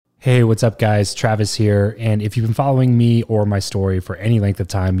Hey, what's up, guys? Travis here. And if you've been following me or my story for any length of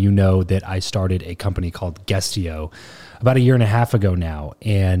time, you know that I started a company called Guestio about a year and a half ago now.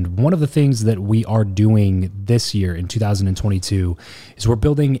 And one of the things that we are doing this year in 2022 is we're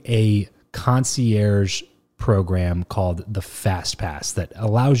building a concierge program called the Fast Pass that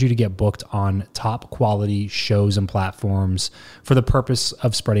allows you to get booked on top quality shows and platforms for the purpose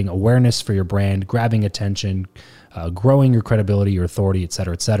of spreading awareness for your brand, grabbing attention, growing your credibility, your authority, et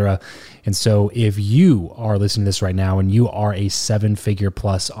cetera, et cetera. And so if you are listening to this right now and you are a 7-figure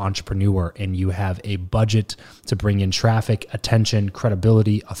plus entrepreneur and you have a budget to bring in traffic, attention,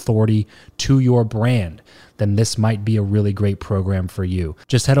 credibility, authority to your brand, then this might be a really great program for you.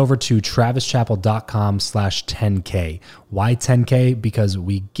 Just head over to travischappell.com/10K. Why 10K? Because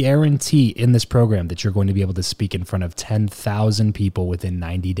we guarantee in this program that you're going to be able to speak in front of 10,000 people within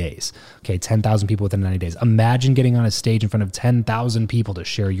 90 days. Okay, 10,000 people within 90 days. Imagine getting on a stage in front of 10,000 people to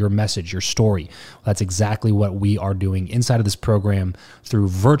share your message, your story. Well, that's exactly what we are doing inside of this program through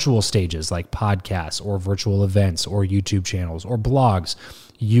virtual stages like podcasts or virtual events or YouTube channels or blogs.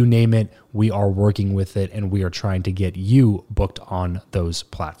 You name it, we are working with it, and we are trying to get you booked on those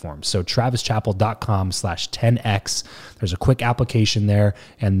platforms. So travischappell.com/10X. There's a quick application there,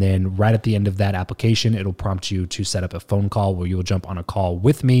 and then right at the end of that application, it'll prompt you to set up a phone call where you'll jump on a call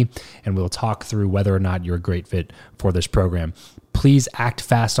with me, and we'll talk through whether or not you're a great fit for this program. Please act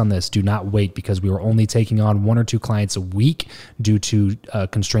fast on this. Do not wait, because we are only taking on 1 or 2 clients a week due to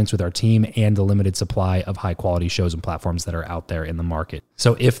constraints with our team and the limited supply of high quality shows and platforms that are out there in the market.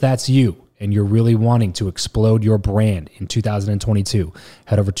 So if that's you and you're really wanting to explode your brand in 2022,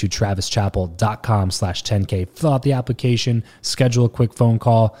 head over to travischappell.com/10K, fill out the application, schedule a quick phone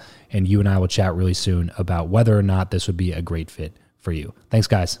call, and you and I will chat really soon about whether or not this would be a great fit for you. Thanks,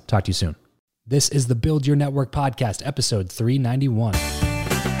 guys. Talk to you soon. This is the Build Your Network podcast, episode 391.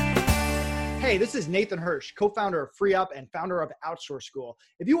 Hey, this is Nathan Hirsch, co-founder of FreeUp and founder of Outsource School.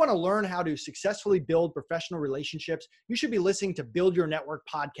 If you want to learn how to successfully build professional relationships, you should be listening to Build Your Network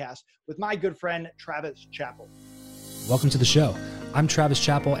podcast with my good friend, Travis Chappell. Welcome to the show. I'm Travis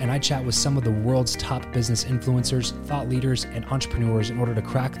Chappell, and I chat with some of the world's top business influencers, thought leaders, and entrepreneurs in order to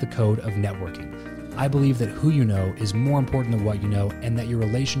crack the code of networking. I believe that who you know is more important than what you know, and that your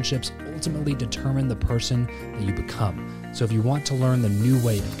relationships ultimately determine the person that you become. So if you want to learn the new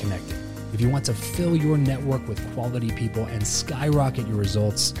way of connecting, if you want to fill your network with quality people and skyrocket your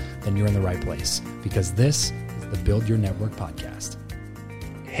results, then you're in the right place, because this is the Build Your Network podcast.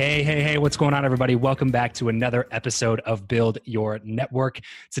 Hey, what's going on, everybody? Welcome back to another episode of Build Your Network.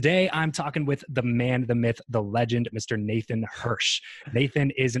 Today, I'm talking with the man, the myth, the legend, Mr. Nathan Hirsch. Nathan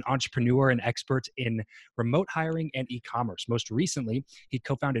is an entrepreneur and expert in remote hiring and e-commerce. Most recently, he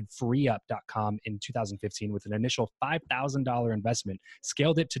co-founded FreeUp.com in 2015 with an initial $5,000 investment,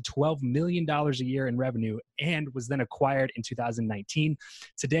 scaled it to $12 million a year in revenue, and was then acquired in 2019.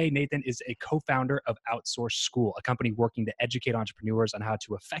 Today, Nathan is a co-founder of Outsource School, a company working to educate entrepreneurs on how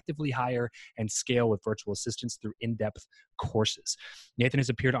to effectively hire and scale with virtual assistants through in-depth courses. Nathan has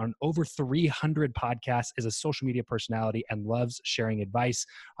appeared on over 300 podcasts, is a social media personality, and loves sharing advice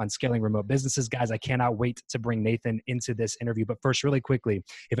on scaling remote businesses. Guys, I cannot wait to bring Nathan into this interview. But first, really quickly,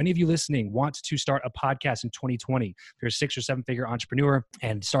 if any of you listening want to start a podcast in 2020, if you're a 6 or 7-figure entrepreneur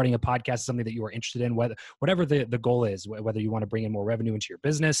and starting a podcast is something that you are interested in, whatever the goal is, whether you want to bring in more revenue into your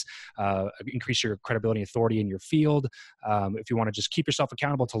business, increase your credibility and authority in your field, if you want to just keep yourself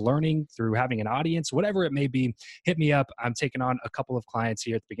accountable to learning through having an audience, whatever it may be, hit me up. I'm taking on a couple of clients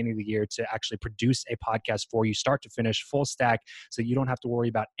here at the beginning of the year to actually produce a podcast for you, start to finish, full stack, so you don't have to worry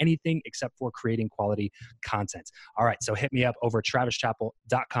about anything except for creating quality content. All right, so hit me up over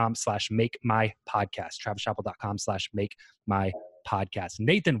travischappell.com/makemypodcast, travischappell.com/makemypodcast.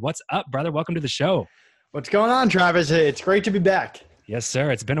 Nathan, what's up, brother? Welcome to the show. What's going on, Travis? It's great to be back. Yes,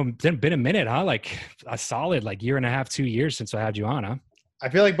 sir. It's been a minute, huh? Like a solid year and a half, 2 years since I had you on, huh? I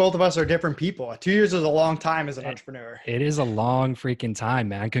feel like both of us are different people. 2 years is a long time as an entrepreneur. It is a long freaking time,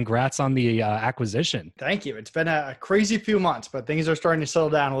 man. Congrats on the acquisition. Thank you. It's been a crazy few months, but things are starting to settle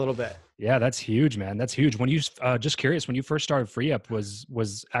down a little bit. Yeah, that's huge, man. That's huge. When you just curious, when you first started FreeUp,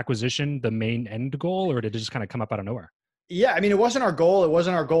 was acquisition the main end goal, or did it just kind of come up out of nowhere? Yeah, I mean, it wasn't our goal. It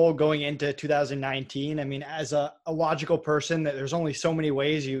wasn't our goal going into 2019. I mean, as a logical person, that there's only so many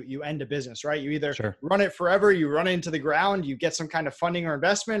ways you end a business, right? You either run it forever, you run it into the ground, you get some kind of funding or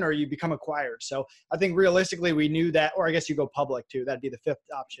investment, or you become acquired. So I think realistically we knew that, or I guess you go public too. That'd be the fifth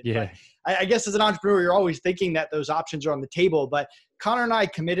option. Yeah. But I guess as an entrepreneur, you're always thinking that those options are on the table. But Connor and I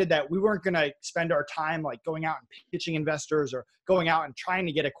committed that we weren't going to spend our time like going out and pitching investors or going out and trying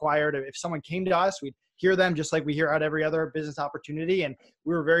to get acquired. If someone came to us, we'd hear them just like we hear out every other business opportunity. And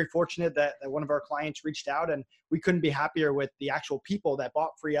we were very fortunate that one of our clients reached out, and we couldn't be happier with the actual people that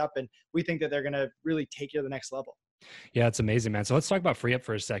bought FreeUp. And we think that they're going to really take it to the next level. Yeah, it's amazing, man. So let's talk about FreeUp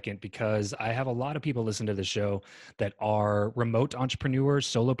for a second, because I have a lot of people listen to the show that are remote entrepreneurs,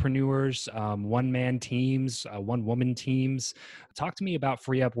 solopreneurs, one-man teams, one-woman teams. Talk to me about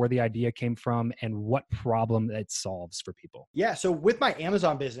FreeUp, where the idea came from, and what problem it solves for people. Yeah. So with my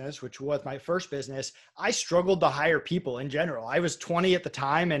Amazon business, which was my first business, I struggled to hire people in general. I was 20 at the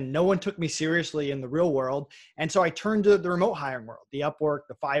time and no one took me seriously in the real world. And so I turned to the remote hiring world, the Upwork,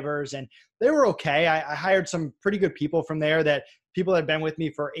 the Fivers, and they were okay. I hired some pretty good people from there, that people had been with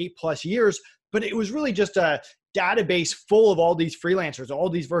me for 8+ years, but it was really just a database full of all these freelancers, all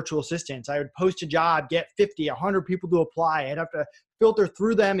these virtual assistants. I would post a job, get 50, 100 people to apply. I'd have to filter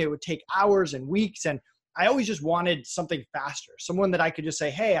through them. It would take hours and weeks. And I always just wanted something faster, someone that I could just say,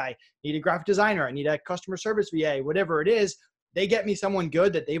 hey, I need a graphic designer, I need a customer service VA, whatever it is. They get me someone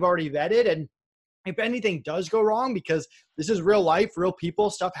good that they've already vetted. And if anything does go wrong, because this is real life, real people,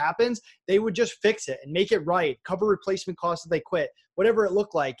 stuff happens, they would just fix it and make it right, cover replacement costs if they quit, whatever it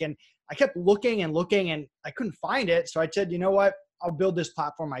looked like. And I kept looking and looking and I couldn't find it. So I said, you know what, I'll build this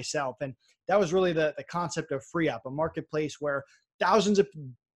platform myself. And that was really the concept of FreeUp, a marketplace where thousands of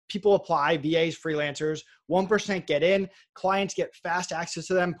people apply, VAs, freelancers, 1% get in, clients get fast access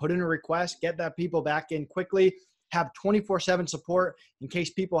to them, put in a request, get that people back in quickly, have 24/7 support in case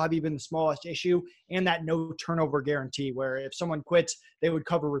people have even the smallest issue, and that no turnover guarantee where if someone quits, they would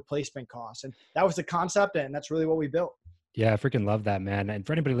cover replacement costs. And that was the concept, and that's really what we built. Yeah, I freaking love that, man. And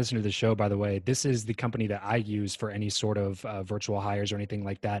for anybody listening to the show, by the way, this is the company that I use for any sort of virtual hires or anything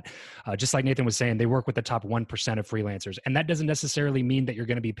like that. Just like Nathan was saying, they work with the top 1% of freelancers. And that doesn't necessarily mean that you're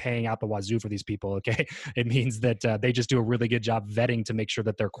going to be paying out the wazoo for these people, okay? It means that they just do a really good job vetting to make sure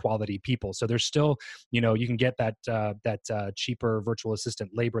that they're quality people. So there's still, you can get that cheaper virtual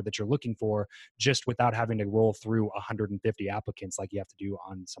assistant labor that you're looking for just without having to roll through 150 applicants like you have to do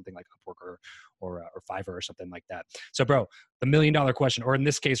on something like Upwork or Fiverr or something like that. So, bro, the $1 million question, or in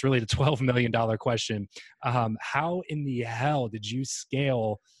this case, really the $12 million question, how in the hell did you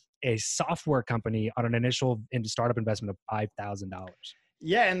scale a software company on an initial startup investment of $5,000?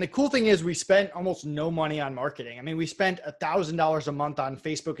 Yeah. And the cool thing is we spent almost no money on marketing. I mean, we spent $1,000 a month on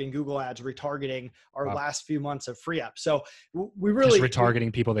Facebook and Google ads retargeting our last few months of FreeUp. So we really— Just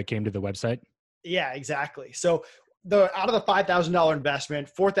retargeting people that came to the website? Yeah, exactly. So out of the $5,000 investment,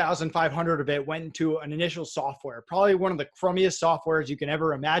 $4,500 of it went into an initial software, probably one of the crummiest softwares you can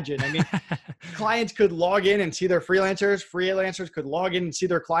ever imagine. I mean, clients could log in and see their freelancers. Freelancers could log in and see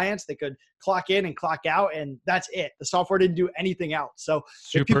their clients. They could clock in and clock out, and that's it. The software didn't do anything else. So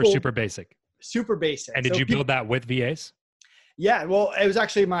super basic. Super basic. And did you build that with VAs? Yeah, well, it was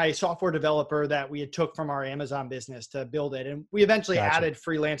actually my software developer that we had took from our Amazon business to build it. And we eventually added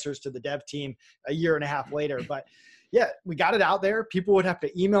freelancers to the dev team a year and a half later. But yeah, we got it out there. People would have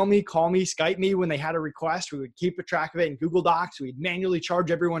to email me, call me, Skype me when they had a request. We would keep a track of it in Google Docs. We'd manually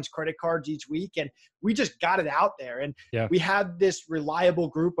charge everyone's credit cards each week. And we just got it out there. And we had this reliable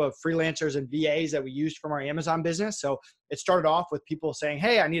group of freelancers and VAs that we used from our Amazon business. So it started off with people saying,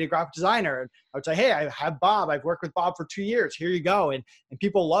 hey, I need a graphic designer. And I would say, hey, I have Bob. I've worked with Bob for 2 years. Here you go. And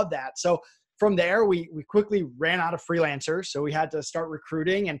people love that. So from there, we quickly ran out of freelancers. So we had to start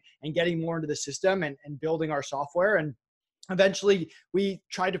recruiting and getting more into the system and building our software. And eventually we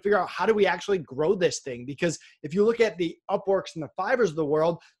tried to figure out, how do we actually grow this thing? Because if you look at the Upworks and the Fivers of the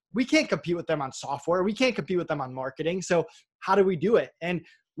world, we can't compete with them on software. We can't compete with them on marketing. So how do we do it? And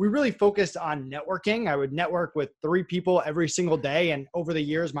we really focused on networking. I would network with 3 people every single day. And over the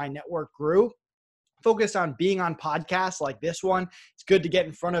years, my network grew. Focused on being on podcasts like this one. It's good to get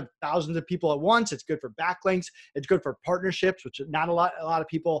in front of thousands of people at once. It's good for backlinks. It's good for partnerships, which not a lot of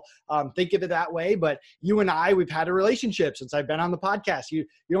people think of it that way. But you and I, we've had a relationship since I've been on the podcast. You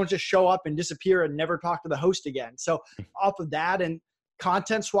don't just show up and disappear and never talk to the host again. So off of that, and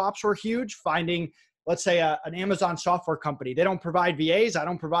content swaps were huge. Finding, let's say, an Amazon software company. They don't provide VAs. I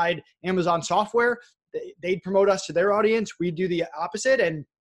don't provide Amazon software. They'd promote us to their audience. We do the opposite. And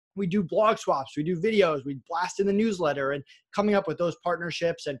we do blog swaps, we do videos, we blast in the newsletter, and coming up with those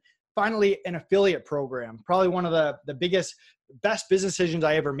partnerships. And finally, an affiliate program. Probably one of the best business decisions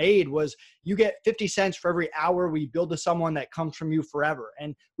I ever made was you get 50 cents for every hour we build to someone that comes from you forever.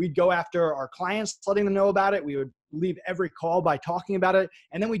 And we'd go after our clients, letting them know about it. We would leave every call by talking about it.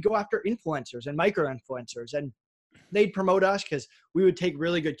 And then we'd go after influencers and micro influencers. And they'd promote us because we would take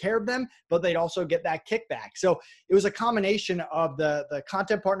really good care of them, but they'd also get that kickback. So it was a combination of the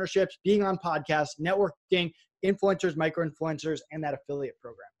content partnerships, being on podcasts, networking, influencers, micro influencers, and that affiliate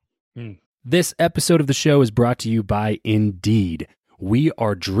program. This episode of the show is brought to you by Indeed. We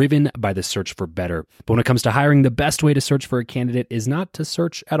are driven by the search for better. But when it comes to hiring, the best way to search for a candidate is not to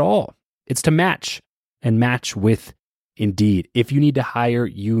search at all. It's to match and match with Indeed. If you need to hire,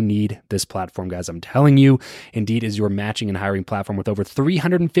 you need this platform, guys. I'm telling you, Indeed is your matching and hiring platform with over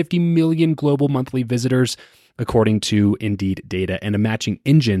 350 million global monthly visitors, according to Indeed data, and a matching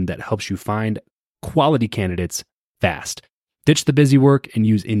engine that helps you find quality candidates fast. Ditch the busy work and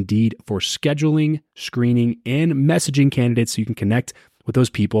use Indeed for scheduling, screening, and messaging candidates so you can connect with those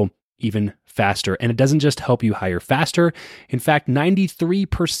people even faster. And it doesn't just help you hire faster. In fact,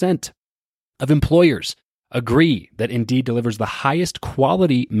 93% of employers agree that Indeed delivers the highest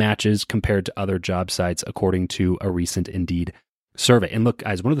quality matches compared to other job sites, according to a recent Indeed survey. And look,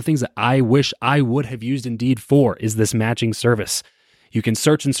 guys, one of the things that I wish I would have used Indeed for is this matching service. You can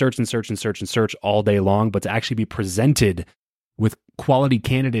search and search and search and search and search all day long, but to actually be presented with quality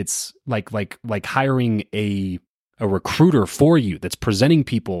candidates, like hiring a recruiter for you that's presenting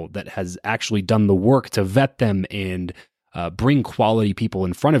people that has actually done the work to vet them and bring quality people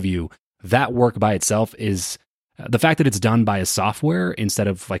in front of you, that work by itself is the fact that it's done by a software instead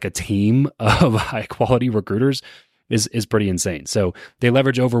of like a team of high quality recruiters is pretty insane. So they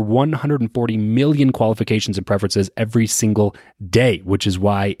leverage over 140 million qualifications and preferences every single day, which is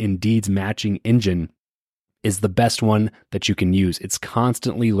why Indeed's matching engine is the best one that you can use. It's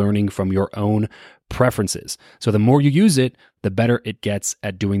constantly learning from your own preferences. So the more you use it, the better it gets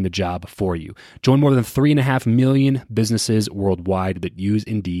at doing the job for you. Join more than 3.5 million businesses worldwide that use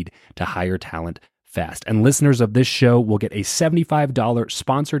Indeed to hire talent fast. And listeners of this show will get a $75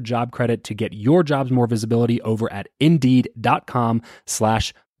 sponsored job credit to get your jobs more visibility over at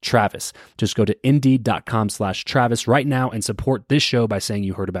Indeed.com/Travis. Just go to Indeed.com/Travis right now and support this show by saying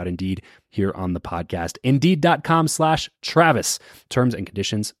you heard about Indeed here on the podcast. Indeed.com/Travis. Terms and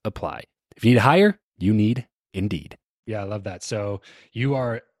conditions apply. If you need to hire, you need Indeed. Yeah, I love that. So you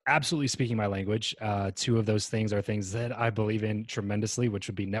are absolutely speaking my language. Two of those things are things that I believe in tremendously, which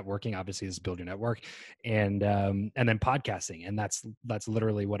would be networking. Obviously, this is build your network, and then podcasting, and that's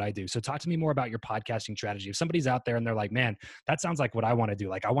literally what I do. So, talk to me more about your podcasting strategy. If somebody's out there and they're like, "Man, that sounds like what I want to do.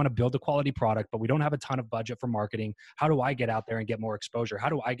 Like, I want to build a quality product, but we don't have a ton of budget for marketing. How do I get out there and get more exposure? How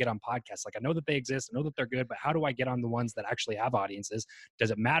do I get on podcasts? Like, I know that they exist, I know that they're good, but how do I get on the ones that actually have audiences?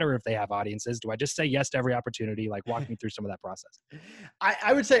 Does it matter if they have audiences? Do I just say yes to every opportunity? Like, walk me through some of that process."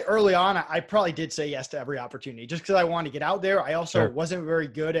 I would say early on, I probably did say yes to every opportunity just because I wanted to get out there. I also wasn't very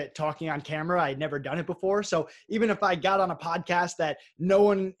good at talking on camera. I'd never done it before. So even if I got on a podcast that no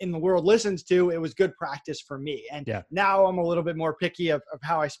one in the world listens to, it was good practice for me. And now I'm a little bit more picky of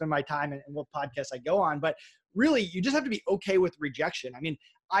how I spend my time and what podcasts I go on. But really, you just have to be okay with rejection. I mean,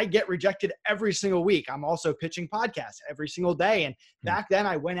 I get rejected every single week. I'm also pitching podcasts every single day. And back then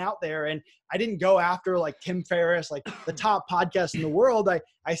I went out there and I didn't go after like Tim Ferriss, like the top podcasts in the world. I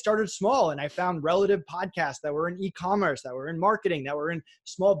started small and I found relative podcasts that were in e-commerce, that were in marketing, that were in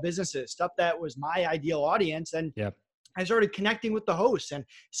small businesses, stuff that was my ideal audience. And I started connecting with the hosts and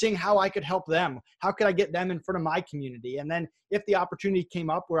seeing how I could help them. How could I get them in front of my community? And then if the opportunity came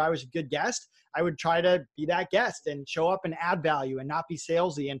up where I was a good guest, I would try to be that guest and show up and add value and not be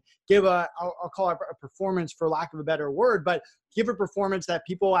salesy and give I'll call it a performance for lack of a better word, but give a performance that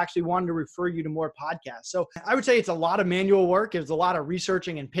people actually wanted to refer you to more podcasts. So I would say it's a lot of manual work. It's a lot of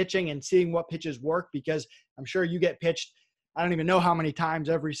researching and pitching and seeing what pitches work, because I'm sure you get pitched, I don't even know how many times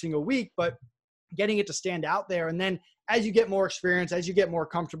every single week, but getting it to stand out there. And then as you get more experience, as you get more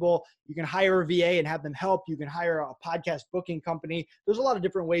comfortable, you can hire a VA and have them help. You can hire a podcast booking company. There's a lot of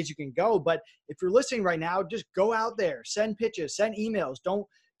different ways you can go. But if you're listening right now, just go out there, send pitches, send emails. Don't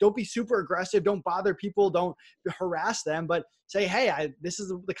be super aggressive. Don't bother people. Don't harass them, but say, hey, this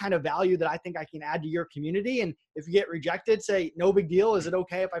is the kind of value that I think I can add to your community. And if you get rejected, say, no big deal. Is it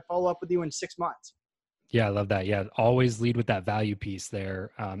okay if I follow up with you in 6 months? Yeah, I love that. Yeah, always lead with that value piece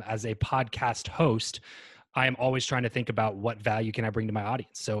there. As a podcast host, I am always trying to think about what value can I bring to my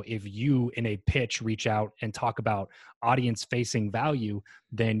audience. So if you in a pitch reach out and talk about audience facing value,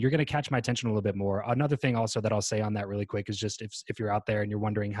 then you're going to catch my attention a little bit more. Another thing also that I'll say on that really quick is just if you're out there and you're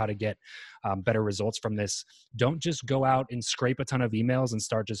wondering how to get better results from this, don't just go out and scrape a ton of emails and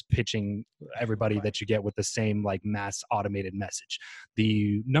start just pitching everybody that you get with the same like mass automated message.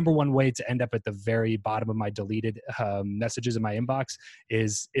 The number one way to end up at the very bottom of my deleted messages in my inbox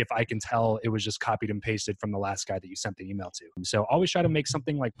is if I can tell it was just copied and pasted from the last guy that you sent the email to. So always try to make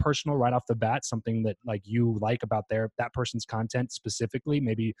something like personal right off the bat, something that like you like about their that person's content specifically,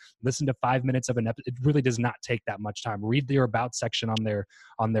 maybe listen to 5 minutes of an episode. It really does not take that much time. Read their about section on their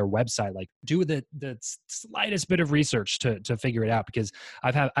website. Like, do the slightest bit of research to figure it out, because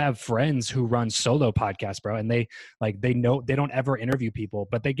I have friends who run solo podcasts, bro, and they know they don't ever interview people,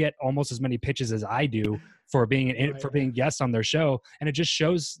 but they get almost as many pitches as I do for being guests on their show. And it just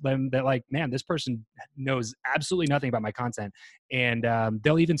shows them that, like, man, this person knows absolutely nothing about my content. And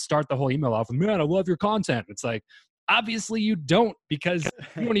they'll even start the whole email off with, man, I love your content. It's like, obviously you don't, because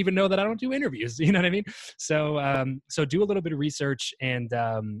you don't even know that I don't do interviews. You know what I mean? So do a little bit of research, and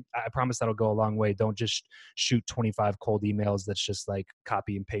I promise that'll go a long way. Don't just shoot 25 cold emails that's just like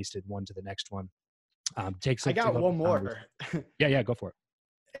copy and pasted one to the next one. I got one more. Yeah, go for it.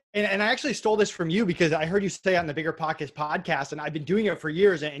 And I actually stole this from you, because I heard you say on the Bigger Pockets podcast, and I've been doing it for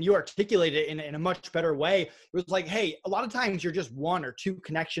years, and you articulate it in a much better way. It was like, hey, a lot of times you're just 1 or 2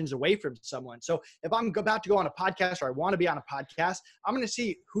 connections away from someone. So if I'm about to go on a podcast, or I want to be on a podcast, I'm going to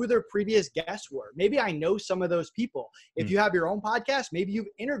see who their previous guests were. Maybe I know some of those people. If you have your own podcast, maybe you've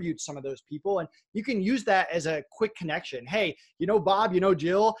interviewed some of those people, and you can use that as a quick connection. Hey, you know Bob, you know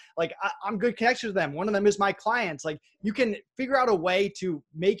Jill, like I'm good connections with them. One of them is my clients. Like, you can figure out a way to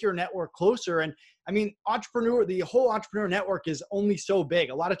make your network closer. And I mean, the whole entrepreneur network is only so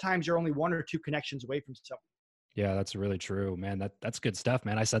big. A lot of times you're only 1 or 2 connections away from someone. Yeah, that's really true, man. That's good stuff,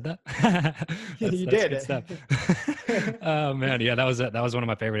 man. I said that. You did. Good stuff. Oh man, yeah, that was one of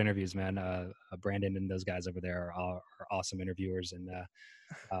my favorite interviews, man. Brandon and those guys over there are awesome interviewers, and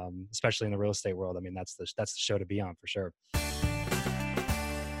especially in the real estate world. I mean, that's the show to be on for sure.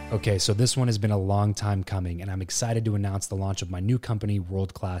 Okay, so this one has been a long time coming, and I'm excited to announce the launch of my new company,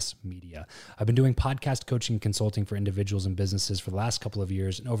 World Class Media. I've been doing podcast coaching and consulting for individuals and businesses for the last couple of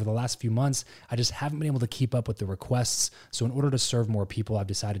years, and over the last few months, I just haven't been able to keep up with the requests. So in order to serve more people, I've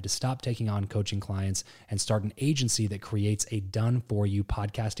decided to stop taking on coaching clients and start an agency that creates a done-for-you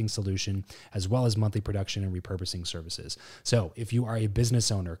podcasting solution, as well as monthly production and repurposing services. So if you are a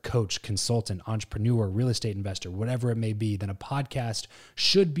business owner, coach, consultant, entrepreneur, real estate investor, whatever it may be, then a podcast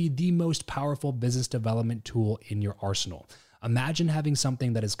should be the most powerful business development tool in your arsenal. Imagine having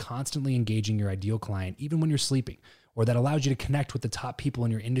something that is constantly engaging your ideal client, even when you're sleeping, or that allows you to connect with the top people in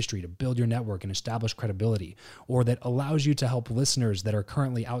your industry to build your network and establish credibility, or that allows you to help listeners that are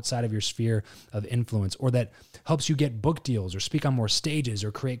currently outside of your sphere of influence, or that helps you get book deals or speak on more stages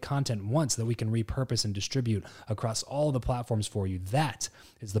or create content once that we can repurpose and distribute across all the platforms for you. That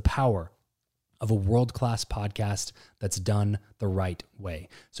is the power of a world-class podcast that's done the right way.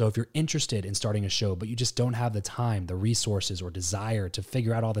 So if you're interested in starting a show, but you just don't have the time, the resources, or desire to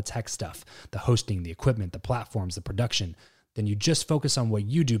figure out all the tech stuff, the hosting, the equipment, the platforms, the production, then you just focus on what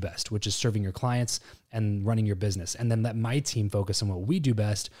you do best, which is serving your clients and running your business. And then let my team focus on what we do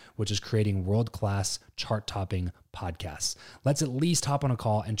best, which is creating world-class chart-topping podcasts. Let's at least hop on a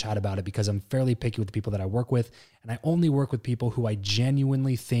call and chat about it, because I'm fairly picky with the people that I work with. And I only work with people who I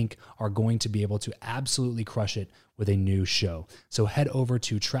genuinely think are going to be able to absolutely crush it with a new show. So head over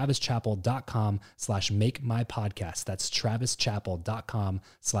to travischappell.com/makemypodcast. That's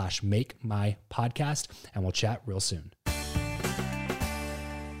travischappell.com/makemypodcast. And we'll chat real soon.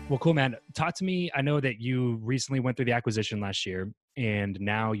 Well, cool, man. Talk to me. I know that you recently went through the acquisition last year, and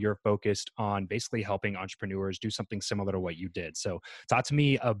now you're focused on basically helping entrepreneurs do something similar to what you did. So talk to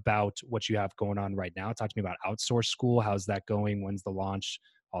me about what you have going on right now. Talk to me about Outsource School. How's that going? When's the launch?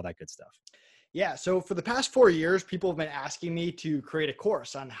 All that good stuff. Yeah. So for the past 4 years, people have been asking me to create a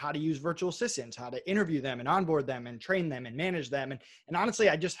course on how to use virtual assistants, how to interview them and onboard them and train them and manage them. And honestly,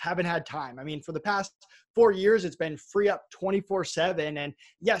 I just haven't had time. I mean, for the past 4 years, it's been free up 24/7. And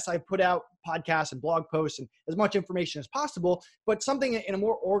yes, I put out podcasts and blog posts and as much information as possible, but something in a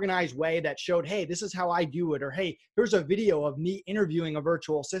more organized way that showed, hey, this is how I do it. Or, hey, here's a video of me interviewing a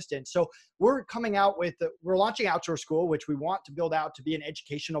virtual assistant. So we're launching Outsource School, which we want to build out to be an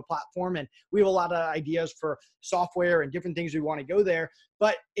educational platform. And we have a lot of ideas for software and different things we want to go there.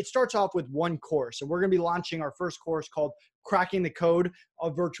 But it starts off with one course. And we're going to be launching our first course called Cracking the Code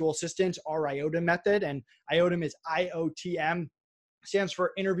of Virtual Assistants, our IOTM method. And IOTM is IOTM, stands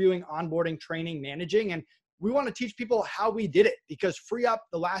for interviewing, onboarding, training, managing. And we want to teach people how we did it, because FreeUp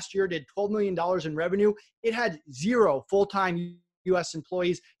the last year did $12 million in revenue. It had 0 full-time US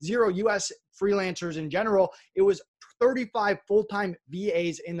employees, 0 US freelancers in general. It was 35 full-time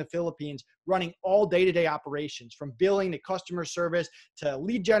VAs in the Philippines running all day-to-day operations, from billing to customer service to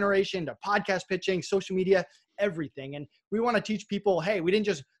lead generation to podcast pitching, social media, everything. And we want to teach people, hey, we didn't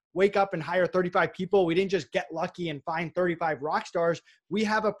just wake up and hire 35 people. We didn't just get lucky and find 35 rock stars. We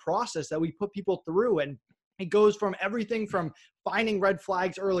have a process that we put people through. And It goes from everything from finding red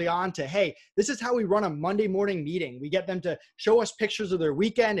flags early on to, hey, this is how we run a Monday morning meeting. We get them to show us pictures of their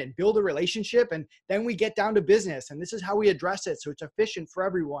weekend and build a relationship. And then we get down to business. And this is how we address it, so it's efficient for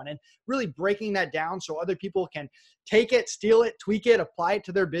everyone. And really breaking that down so other people can take it, steal it, tweak it, apply it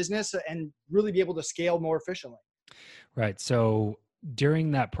to their business, and really be able to scale more efficiently. Right. So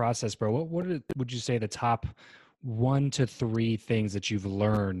during that process, bro, would you say the top 1 to 3 things that you've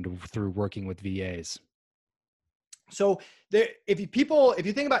learned through working with VAs? So if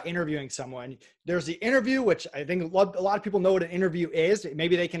you think about interviewing someone, there's the interview, which I think a lot of people know what an interview is.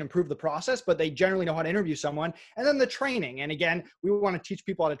 Maybe they can improve the process, but they generally know how to interview someone. And then the training. And again, we want to teach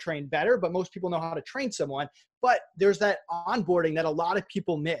people how to train better, but most people know how to train someone. But there's that onboarding that a lot of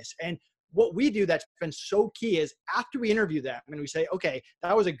people miss. And what we do that's been so key is after we interview them and we say, okay,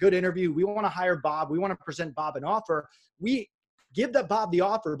 that was a good interview. We want to hire Bob. We want to present Bob an offer. We give that Bob the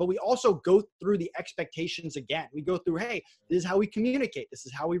offer, but we also go through the expectations again. We go through, hey, this is how we communicate. This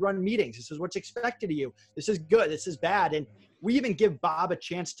is how we run meetings. This is what's expected of you. This is good. This is bad. And we even give Bob a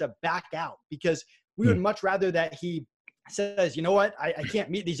chance to back out, because we would much rather that he says, you know what, I can't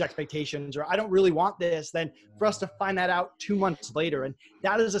meet these expectations, or I don't really want this, than for us to find that out 2 months later. And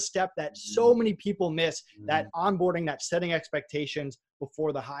that is a step that so many people miss, that onboarding, that setting expectations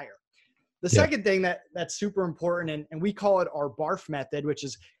before the hire. The second thing that's super important, and we call it our BARF method, which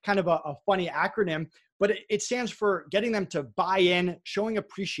is kind of a funny acronym, but it stands for getting them to buy in, showing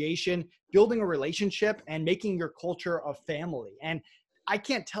appreciation, building a relationship, and making your culture a family. And I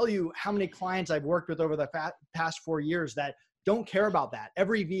can't tell you how many clients I've worked with over the past 4 years that don't care about that.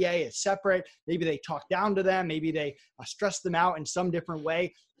 Every VA is separate. Maybe they talk down to them. Maybe they stress them out in some different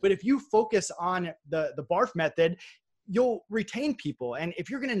way. But if you focus on the BARF method, you'll retain people. And if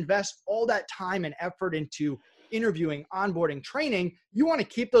you're going to invest all that time and effort into interviewing, onboarding, training, you want to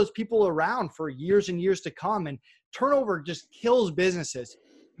keep those people around for years and years to come. And turnover just kills businesses,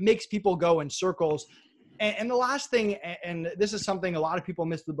 makes people go in circles. And the last thing, and this is something a lot of people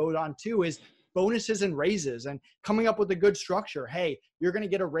miss the boat on too, is bonuses and raises, and coming up with a good structure. Hey, you're going to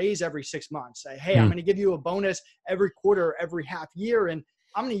get a raise every 6 months. Hey, I'm going to give you a bonus every quarter, every half year. And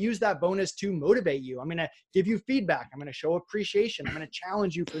I'm going to use that bonus to motivate you. I'm going to give you feedback. I'm going to show appreciation. I'm going to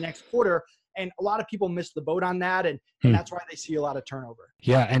challenge you for the next quarter. And a lot of people miss the boat on that. And that's why they see a lot of turnover.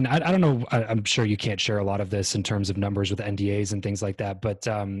 Yeah. And I don't know, I'm sure you can't share a lot of this in terms of numbers with NDAs and things like that. But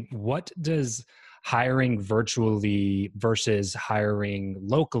what does hiring virtually versus hiring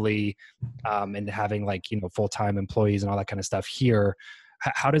locally and having full-time employees and all that kind of stuff here,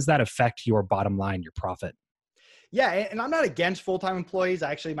 how does that affect your bottom line, your profit? Yeah, and I'm not against full-time employees.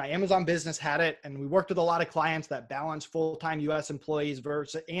 Actually, my Amazon business had it, and we worked with a lot of clients that balance full-time U.S. employees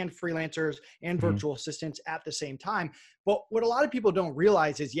and freelancers and virtual assistants at the same time. But what a lot of people don't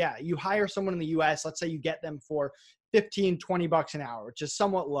realize is, you hire someone in the U.S., let's say you get them for $15-20 an hour, which is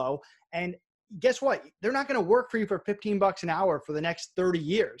somewhat low. And guess what? They're not going to work for you for $15 an hour for the next 30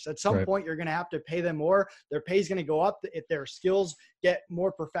 years. At some point, you're going to have to pay them more. Their pay is going to go up. If their skills get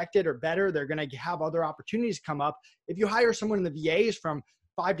more perfected or better, they're going to have other opportunities come up. If you hire someone in the VAs from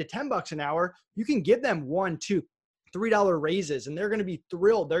 $5 to $10 an hour, you can give them $1, $2, $3 raises, and they're going to be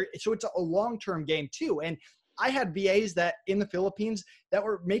thrilled. So it's a long-term game too. And I had VAs that in the Philippines that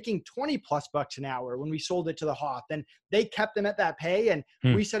were making $20+ an hour when we sold it to the Hoth, and they kept them at that pay, and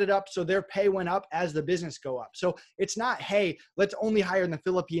we set it up so their pay went up as the business go up. So it's not, hey, let's only hire in the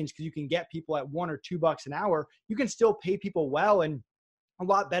Philippines because you can get people at $1 or $2 an hour. You can still pay people well and a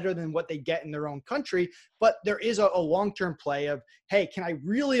lot better than what they get in their own country. But there is a long-term play of, hey, can I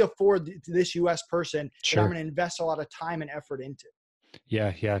really afford this US person that I'm going to invest a lot of time and effort into?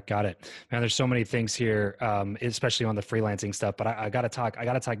 Yeah. Got it. Man, there's so many things here, especially on the freelancing stuff, but I gotta talk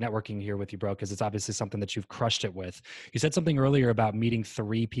networking here with you, bro, because it's obviously something that you've crushed it with. You said something earlier about meeting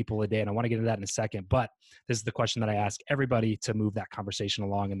 3 people a day, and I want to get into that in a second, but this is the question that I ask everybody to move that conversation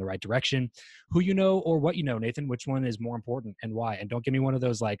along in the right direction. Who you know or what you know, Nathan, which one is more important and why? And don't give me one of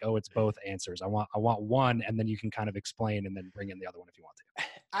those it's both answers. I want one, and then you can kind of explain and then bring in the other one if you want to.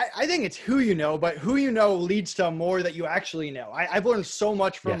 I think it's who you know, but who you know leads to more that you actually know. I've learned so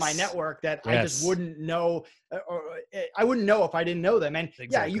much from my network that I just wouldn't know, or I wouldn't know if I didn't know them. And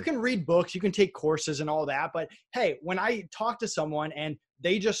you can read books, you can take courses and all that. But hey, when I talk to someone and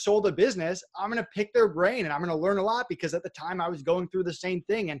they just sold a business, I'm going to pick their brain and I'm going to learn a lot, because at the time I was going through the same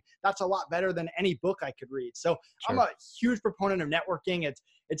thing, and that's a lot better than any book I could read. So I'm a huge proponent of networking.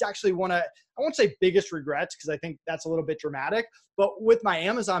 It's actually one of, I won't say biggest regrets, because I think that's a little bit dramatic, but with my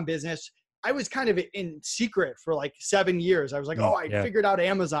Amazon business, I was kind of in secret for 7 years. I was like, I figured out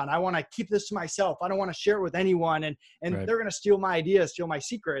Amazon. I want to keep this to myself. I don't want to share it with anyone. And they're going to steal my idea, steal my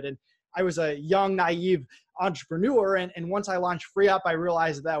secret. And I was a young, naive entrepreneur. And once I launched Free Up, I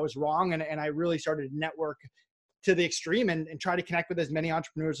realized that was wrong. And I really started to network to the extreme and try to connect with as many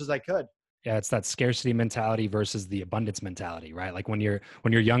entrepreneurs as I could. Yeah, it's that scarcity mentality versus the abundance mentality, right? Like when you're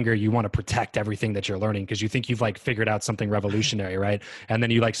younger, you want to protect everything that you're learning because you think you've like figured out something revolutionary, right? And then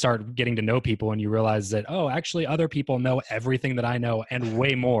you like start getting to know people and you realize that, oh, actually other people know everything that I know and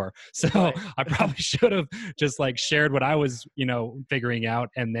way more. So Right. I probably should have just like shared what I was, figuring out,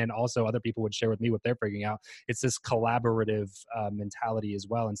 and then also other people would share with me what they're figuring out. It's this collaborative mentality as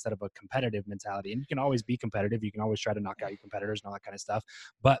well, instead of a competitive mentality. And you can always be competitive. You can always try to knock out your competitors and all that kind of stuff.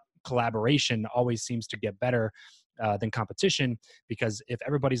 But collaboration always seems to get better than competition, because if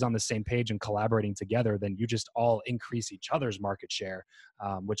everybody's on the same page and collaborating together, then you just all increase each other's market share,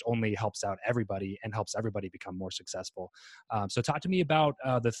 which only helps out everybody and helps everybody become more successful. So talk to me about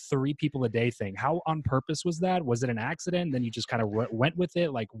the 3 people a day thing. How on purpose was that? Was it an accident? Then you just kind of went with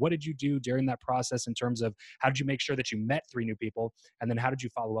it? Like, what did you do during that process in terms of how did you make sure that you met 3 new people? And then how did you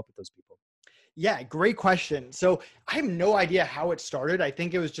follow up with those people? Yeah, great question. So I have no idea how it started. I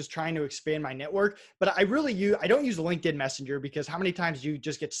think it was just trying to expand my network, but I don't use LinkedIn Messenger because how many times do you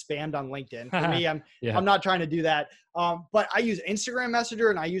just get spammed on LinkedIn? For me, Yeah. I'm not trying to do that. But I use Instagram Messenger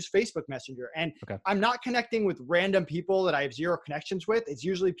and I use Facebook Messenger, and Okay. I'm not connecting with random people that I have zero connections with. It's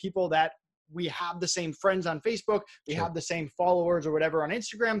usually people that we have the same friends on Facebook, we Sure. have the same followers or whatever on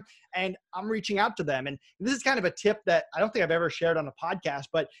Instagram, and I'm reaching out to them. And this is kind of a tip that I don't think I've ever shared on a podcast,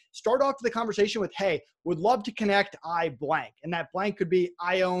 but start off the conversation with, hey, would love to connect, I blank. And that blank could be,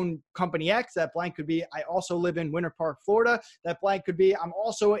 I own company X. That blank could be, I also live in Winter Park, Florida. That blank could be, I'm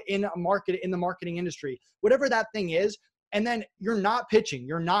also in the marketing industry. Whatever that thing is, and then you're not pitching,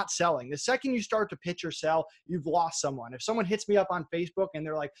 you're not selling. The second you start to pitch or sell, you've lost someone. If someone hits me up on Facebook and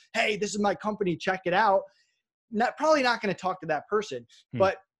they're like, hey, this is my company, check it out, probably not going to talk to that person.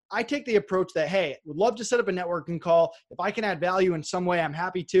 But I take the approach that, hey, would love to set up a networking call. If I can add value in some way, I'm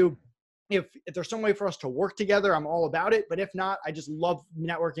happy to. If there's some way for us to work together, I'm all about it. But if not, I just love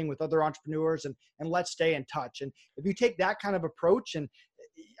networking with other entrepreneurs, and let's stay in touch. And if you take that kind of approach, and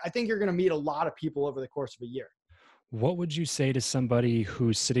I think you're going to meet a lot of people over the course of a year. What would you say to somebody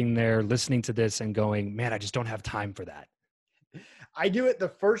who's sitting there listening to this and going, man, I just don't have time for that? I do it the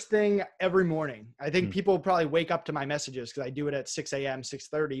first thing every morning. I think people probably wake up to my messages because I do it at 6 a.m.,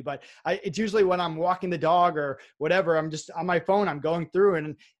 6:30, but it's usually when I'm walking the dog or whatever. I'm just on my phone, I'm going through,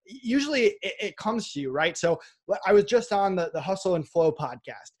 and usually it comes to you, right? So I was just on the Hustle and Flow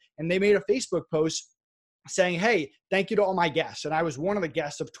podcast, and they made a Facebook post saying, hey, thank you to all my guests. And I was one of the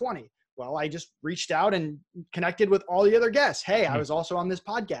guests of 20. Well, I just reached out and connected with all the other guests. Hey, I was also on this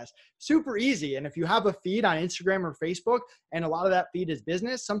podcast. Super easy. And if you have a feed on Instagram or Facebook, and a lot of that feed is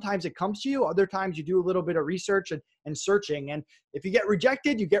business, sometimes it comes to you. Other times you do a little bit of research and searching. And if you get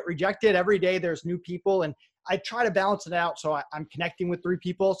rejected, you get rejected. Every day there's new people. And I try to balance it out. So I'm connecting with 3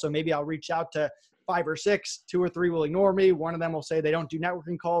 people. So maybe I'll reach out to 5 or 6, 2 or 3 will ignore me. One of them will say they don't do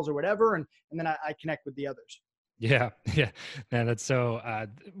networking calls or whatever. And then I connect with the others. Yeah. Yeah. Man, that's so,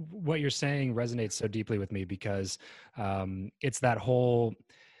 what you're saying resonates so deeply with me because it's that whole,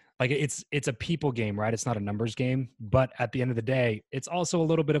 like it's a people game, right? It's not a numbers game, but at the end of the day, it's also a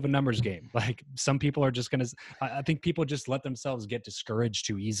little bit of a numbers game. Like some people are just going to, I think people just let themselves get discouraged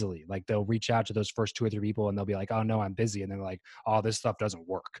too easily. Like they'll reach out to those first 2 or 3 people and they'll be like, oh no, I'm busy. And they're like, oh, this stuff doesn't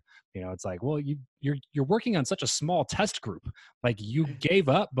work. It's like, well, you're working on such a small test group. Like you gave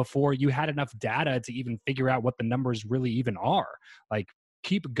up before you had enough data to even figure out what the numbers really even are. Like,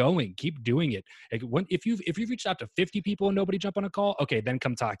 keep going, keep doing it. Like if you've reached out to 50 people and nobody jump on a call, okay, then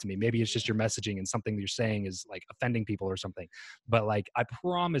come talk to me. Maybe it's just your messaging and something that you're saying is like offending people or something. But like, I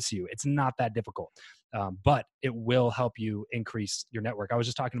promise you, it's not that difficult. But it will help you increase your network. I was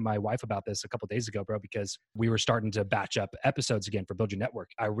just talking to my wife about this a couple of days ago, bro, because we were starting to batch up episodes again for Build Your Network.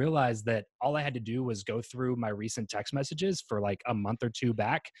 I realized that all I had to do was go through my recent text messages for like a month or 2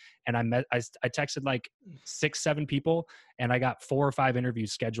 back. And I texted like 6, 7 people, and I got 4 or 5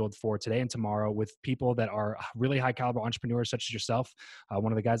 interviews scheduled for today and tomorrow with people that are really high caliber entrepreneurs, such as yourself,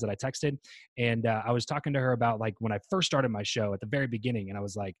 one of the guys that I texted. And I was talking to her about like when I first started my show at the very beginning. And I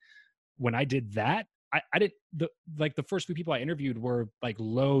was like, when I did that, I didn't the first few people I interviewed were like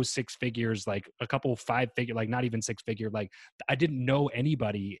low 6 figures, like a couple 5-figure, like not even 6-figure. Like I didn't know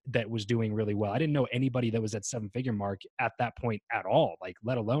anybody that was doing really well. I didn't know anybody that was at 7-figure mark at that point at all. Like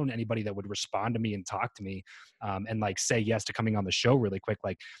let alone anybody that would respond to me and talk to me and like say yes to coming on the show really quick.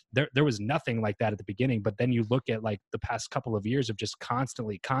 Like there was nothing like that at the beginning. But then you look at like the past couple of years of just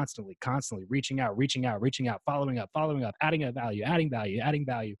constantly reaching out, following up, adding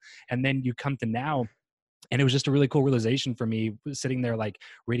value. And then you come to now And it was just a really cool realization for me, sitting there, like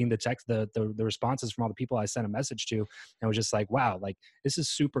reading the text, the responses from all the people I sent a message to. And it was just like, wow, like this is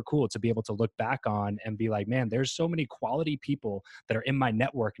super cool to be able to look back on and be like, man, there's so many quality people that are in my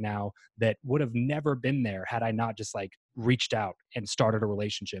network now that would have never been there had I not just like reached out and started a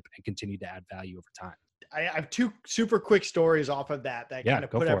relationship and continued to add value over time. I have two super quick stories off of that kind of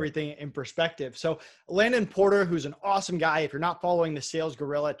put everything in perspective. So Landon Porter, who's an awesome guy. If you're not following the Sales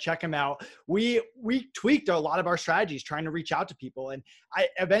Gorilla, check him out. We tweaked a lot of our strategies trying to reach out to people. And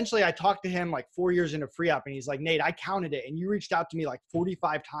I talked to him like 4 years into FreeUp, and he's like, Nate, I counted it, and you reached out to me like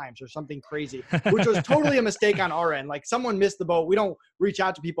 45 times or something crazy, which was totally a mistake on our end. Like someone missed the boat. We don't reach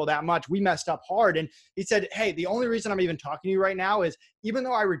out to people that much. We messed up hard. And he said, hey, the only reason I'm even talking to you right now is even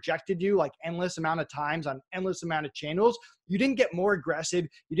though I rejected you like endless amount of times on endless amount of channels, you didn't get more aggressive.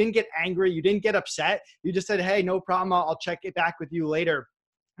 You didn't get angry. You didn't get upset. You just said, hey, no problem. I'll check it back with you later.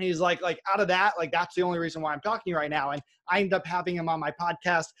 And he's like out of that, like that's the only reason why I'm talking to you right now. And I ended up having him on my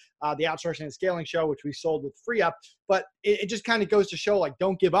podcast, the Outsourcing and Scaling Show, which we sold with FreeUp. But it just kind of goes to show, like,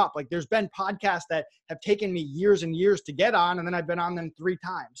 don't give up. Like there's been podcasts that have taken me years and years to get on, and then I've been on them 3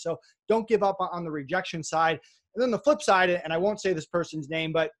 times. So don't give up on the rejection side. And then the flip side, and I won't say this person's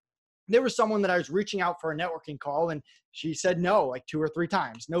name, but there was someone that I was reaching out for a networking call, and she said no like 2 or 3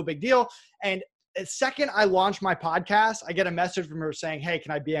 times. No big deal. And the second I launched my podcast, I get a message from her saying, hey, can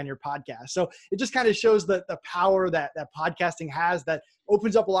I be on your podcast? So it just kind of shows the power that podcasting has, that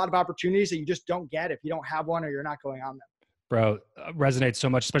opens up a lot of opportunities that you just don't get if you don't have one or you're not going on them. Bro, resonates so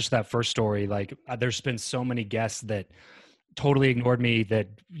much, especially that first story. Like there's been so many guests that totally ignored me, that,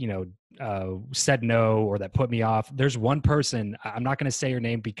 said no, or that put me off. There's one person, I'm not going to say her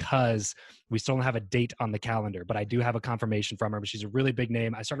name because we still don't have a date on the calendar, but I do have a confirmation from her, but she's a really big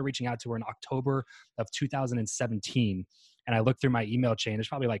name. I started reaching out to her in October of 2017. And I looked through my email chain. There's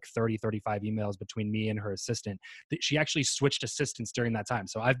probably like 30, 35 emails between me and her assistant. She actually switched assistants during that time.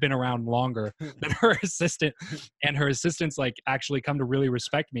 So I've been around longer than her assistant, and her assistants like actually come to really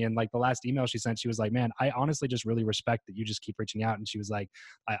respect me. And like the last email she sent, she was like, man, I honestly just really respect that you just keep reaching out. And she was like,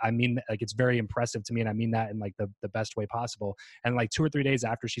 I mean, like, it's very impressive to me. And I mean that in like the best way possible. And like 2 or 3 days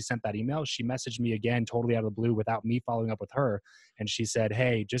after she sent that email, she messaged me again, totally out of the blue without me following up with her. And she said,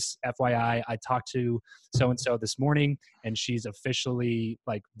 hey, just FYI, I talked to so-and-so this morning, and she's officially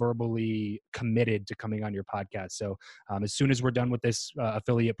like verbally committed to coming on your podcast. So as soon as we're done with this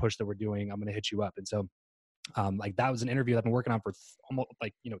affiliate push that we're doing, I'm going to hit you up. And so like that was an interview that I've been working on for almost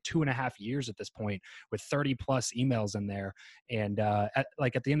 2.5 years at this point, with 30 plus emails in there. And at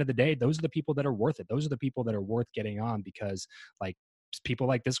the end of the day, those are the people that are worth it. Those are the people that are worth getting on, because like people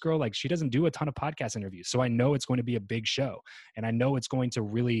like this girl, like she doesn't do a ton of podcast interviews. So I know it's going to be a big show, and I know it's going to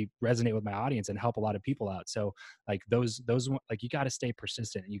really resonate with my audience and help a lot of people out. So like those, like you got to stay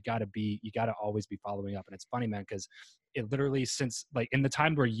persistent, and you got to always be following up. And it's funny, man, because it literally, since like in the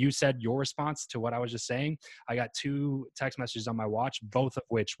time where you said your response to what I was just saying, I got 2 text messages on my watch, both of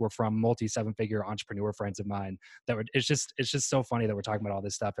which were from multi-7-figure entrepreneur friends of mine that were, it's just so funny that we're talking about all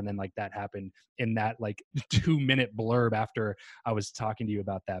this stuff. And then like that happened in that like 2-minute blurb after I was talking to you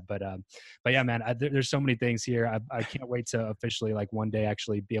about that. But yeah, man, there's so many things here. I can't wait to officially like one day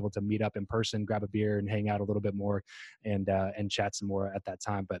actually be able to meet up in person, grab a beer and hang out a little bit more, and chat some more at that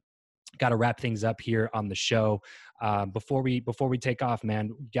time. But got to wrap things up here on the show. Before we take off,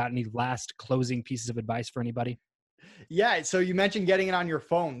 man, got any last closing pieces of advice for anybody? Yeah. So you mentioned getting it on your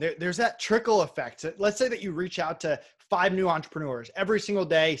phone. There's that trickle effect. Let's say that you reach out to 5 new entrepreneurs every single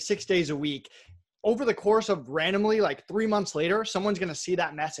day, 6 days a week. Over the course of randomly, like 3 months later, someone's going to see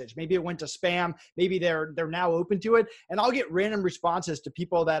that message. Maybe it went to spam. Maybe they're now open to it. And I'll get random responses to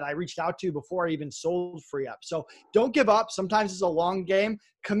people that I reached out to before I even sold FreeUp. So don't give up. Sometimes it's a long game.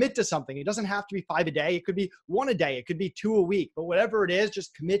 Commit to something. It doesn't have to be 5 a day. It could be 1 a day. It could be 2 a week. But whatever it is,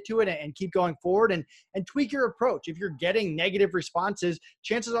 just commit to it and keep going forward, and tweak your approach. If you're getting negative responses,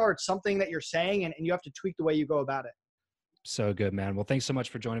 chances are it's something that you're saying, and you have to tweak the way you go about it. So good, man. Well, thanks so much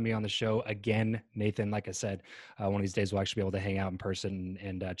for joining me on the show again, Nathan. Like I said, one of these days we'll actually be able to hang out in person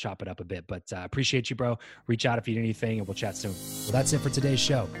and chop it up a bit. But appreciate you, bro. Reach out if you need anything, and we'll chat soon. Well, that's it for today's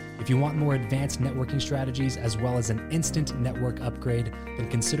show. If you want more advanced networking strategies as well as an instant network upgrade, then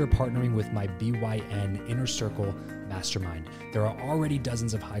consider partnering with my BYN Inner Circle Mastermind. There are already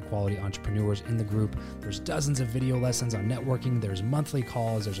dozens of high-quality entrepreneurs in the group. There's dozens of video lessons on networking. There's monthly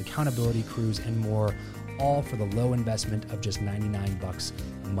calls. There's accountability crews and more, all for the low investment of just $99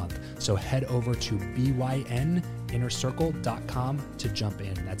 a month. So head over to byninnercircle.com to jump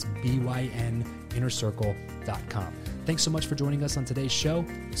in. That's byninnercircle.com. Thanks so much for joining us on today's show.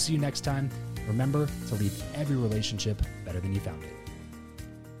 See you next time. Remember to leave every relationship better than you found it.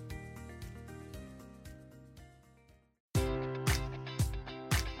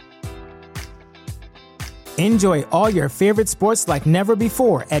 Enjoy all your favorite sports like never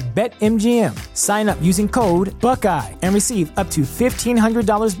before at BetMGM. Sign up using code Buckeye and receive up to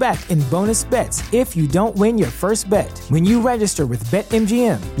 $1,500 back in bonus bets if you don't win your first bet. When you register with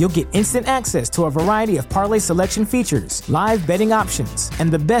BetMGM, you'll get instant access to a variety of parlay selection features, live betting options,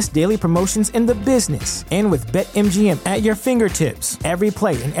 and the best daily promotions in the business. And with BetMGM at your fingertips, every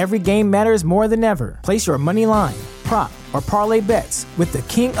play and every game matters more than ever. Place your money line, prop, or parlay bets with the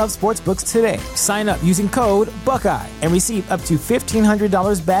king of sportsbooks today. Sign up using code Buckeye and receive up to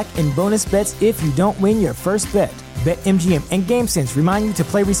 $1,500 back in bonus bets if you don't win your first bet. BetMGM and GameSense remind you to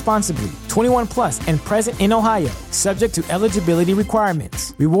play responsibly. 21 plus and present in Ohio, subject to eligibility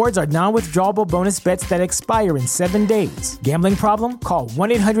requirements. Rewards are non-withdrawable bonus bets that expire in 7 days. Gambling problem? Call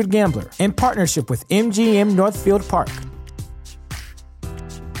 1-800-GAMBLER in partnership with MGM Northfield Park.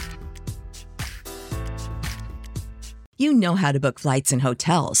 You know how to book flights and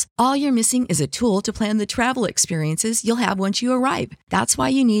hotels. All you're missing is a tool to plan the travel experiences you'll have once you arrive. That's why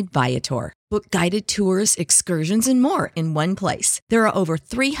you need Viator. Book guided tours, excursions, and more in one place. There are over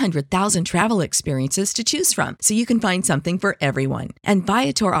 300,000 travel experiences to choose from, so you can find something for everyone. And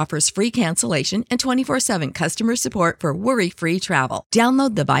Viator offers free cancellation and 24/7 customer support for worry-free travel.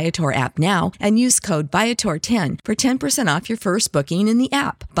 Download the Viator app now and use code Viator10 for 10% off your first booking in the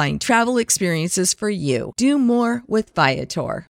app. Find travel experiences for you. Do more with Viator.